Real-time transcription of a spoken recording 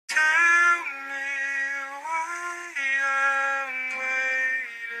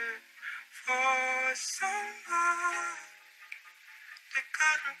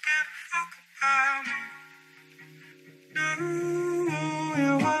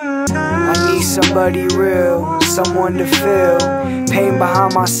somebody real, someone to feel pain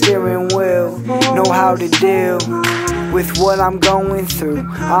behind my steering wheel. Know how to deal with what I'm going through.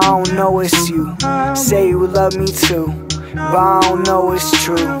 I don't know it's you. Say you love me too, but I don't know it's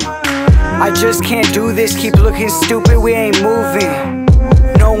true. I just can't do this, keep looking stupid, we ain't moving.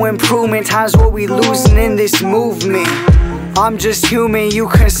 No improvement, times what we losing in this movement. I'm just human, you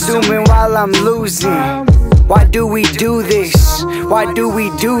consuming while I'm losing. Why do we do this? Why do we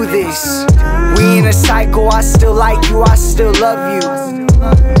do this? We in a cycle, I still like you, I still love you.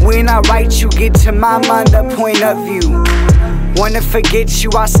 When I write you, get to my mind the point of view. Wanna forget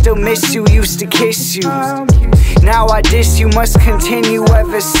you, I still miss you, used to kiss you. Now I diss you, must continue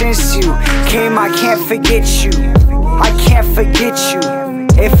ever since you came. I can't forget you, I can't forget you.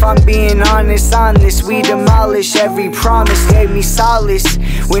 If I'm being honest, we demolish every promise. Gave me solace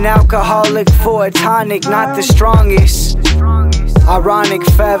when alcoholic for a tonic, not the strongest. Ironic,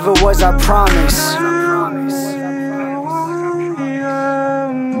 forever was our promise.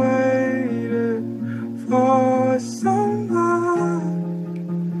 For someone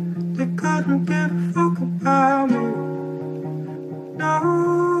that couldn't give a fuck about me. No,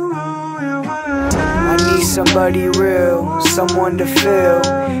 I need somebody real, someone to feel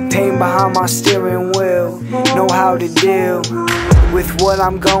pain behind my steering wheel. Know how to deal with what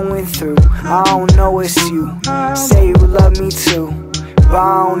I'm going through. I don't know it's you. Say you love me too, but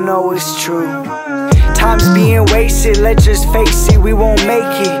I don't know it's true. Time's being wasted, let's just face it, we won't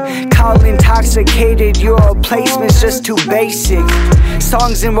make it. Call intoxicated, your replacement's just too basic.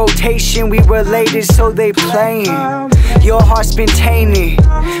 Songs in rotation, we related, so they playing. Your heart's been tainted,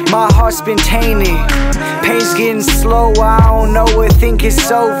 my heart's been tainted. Pain's getting slower, I don't know it, think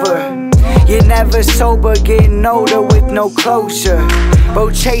it's over. You're never sober, getting older with no closure.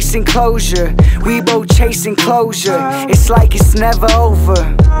 Both chasing closure, we both chasing closure. It's like it's never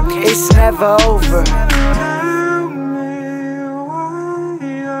over, it's never over.